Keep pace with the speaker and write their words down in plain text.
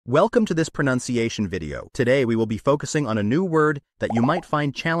Welcome to this pronunciation video. Today we will be focusing on a new word that you might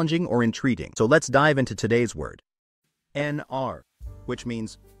find challenging or intriguing. So let's dive into today's word. NR, which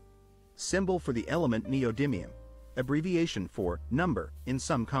means symbol for the element neodymium, abbreviation for number in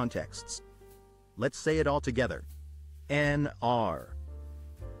some contexts. Let's say it all together. NR.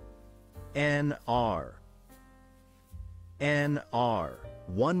 NR. NR.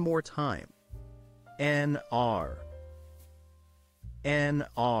 One more time. NR.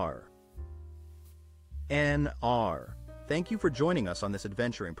 NR. NR. Thank you for joining us on this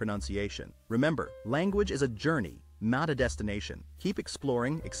adventure in pronunciation. Remember, language is a journey, not a destination. Keep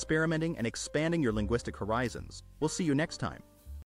exploring, experimenting, and expanding your linguistic horizons. We'll see you next time.